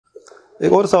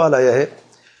ایک اور سوال آیا ہے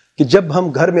کہ جب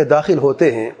ہم گھر میں داخل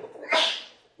ہوتے ہیں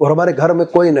اور ہمارے گھر میں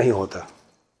کوئی نہیں ہوتا،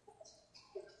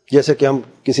 جیسے کہ ہم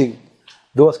کسی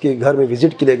دوست کے گھر میں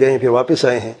وزٹ کے لیے گئے ہیں پھر واپس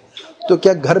آئے ہیں، تو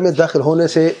کیا گھر میں داخل ہونے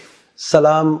سے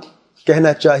سلام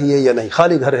کہنا چاہیے یا نہیں؟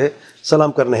 خالی گھر ہے،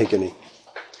 سلام کرنا ہے کہ نہیں؟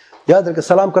 یاد رکھیں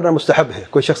سلام کرنا مستحب ہے.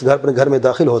 کوئی شخص اپنے گھر میں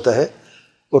داخل ہوتا ہے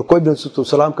اور کوئی بھی تو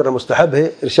سلام کرنا مستحب ہے.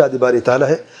 ارشاد باری تعالیٰ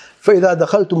ہے فَإِذَا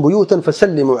دَخَلْتُمْ بُيُوتًا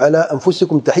فَسَلِّمُوا عَلَىٰ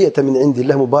أَنفُسِكُمْ تَحِيَّةً مِّنْ عِندِ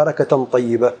اللَّهِ مُبَارَكَةً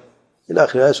طَيِّبَةً الى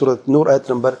آخر آیت سورۃ نور آیت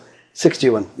نمبر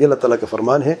 61. یہ اللہ تعالیٰ کا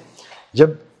فرمان ہے جب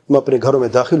تم اپنے گھروں میں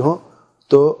داخل ہوں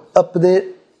تو اپنے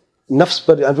نفس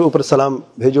پر یعنی اوپر سلام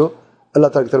بھیجو. اللہ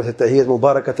تعالیٰ کی طرف سے تحیت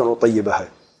مبارکۃ و طیبہ ہے.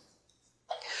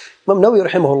 امام نووی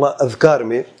رحمہ اللہ اذکار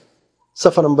میں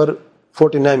صفحہ نمبر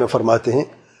 49 میں فرماتے ہیں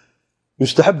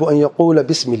یستحب ان یقول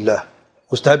بسم اللہ،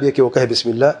 مستحب ہے کہ وہ کہے بسم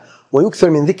اللہ، ویکثر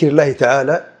من ذکر اللہ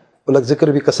تعالی، اور ذکر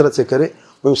بھی کثرت سے کرے،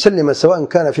 ویسلم سواء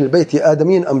کان فی البیت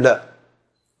آدمی ام لا،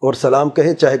 اور سلام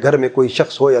کہے چاہے گھر میں کوئی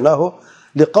شخص ہو یا نہ ہو،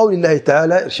 لقول اللہ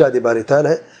تعالی، ارشاد باری تعالی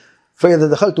ہے فَإِذَا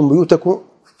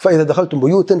دَخَلْتُمْ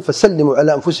بُيُوتًا فَسَلِّمُوا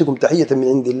عَلَىٰ أَنفُسِكُمْ تَحِيَّةً مِّنْ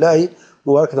عِندِ اللَّهِ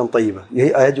مُبَارَكَةً طَيِّبَةً.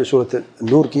 یہی آیت جو سورۃ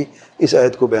نور کی اس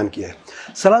آیت کو بیان کیا ہے.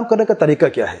 سلام کرنے کا طریقہ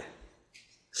کیا ہے؟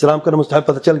 سلام کرنا مستحب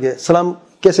پتہ چل گیا، سلام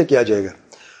کیسے کیا جائے گا؟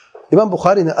 امام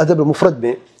بخاری نے ادب مفرد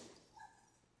میں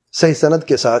صحیح سند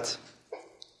کے ساتھ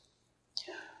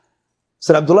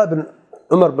سر عبداللہ بن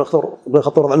عمر بن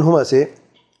خطاب عنہما سے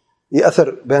یہ اثر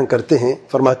بیان کرتے ہیں،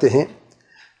 فرماتے ہیں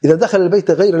اذا دخل البیت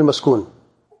غیر المسکون،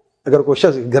 اگر کوئی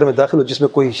شخص گھر میں داخل ہو جس میں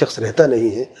کوئی شخص رہتا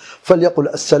نہیں ہے، فلیقل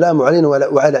السلام علینا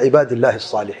وعلی عباد اللہ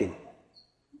الصالحین.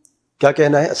 کیا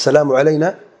کہنا ہے؟ السلام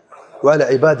علینا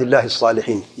وعلی عباد اللہ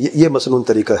الصالحین. یہ مسنون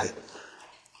طریقہ ہے.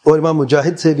 اور امام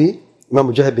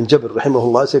مجاہد بن جبر رحمہ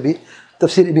اللہ سے بھی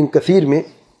تفسیر ابن کثیر میں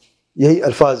یہی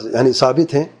الفاظ یعنی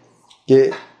ثابت ہیں کہ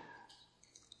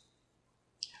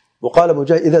وقال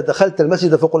مجاهد إذا دخلت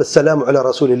المسجد فقل السلام على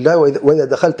رسول الله وإذا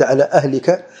دخلت على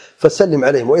أهلك فسلم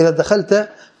عليهم وإذا دخلت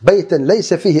بيتا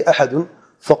ليس فيه أحد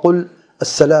فقل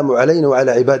السلام علينا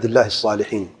وعلى عباد الله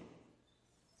الصالحين.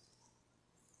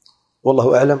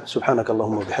 والله أعلم. سبحانك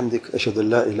اللهم وبحمدك أشهد أن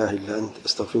لا إله إلا أنت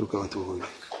أستغفرك وأتوب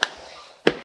إليك.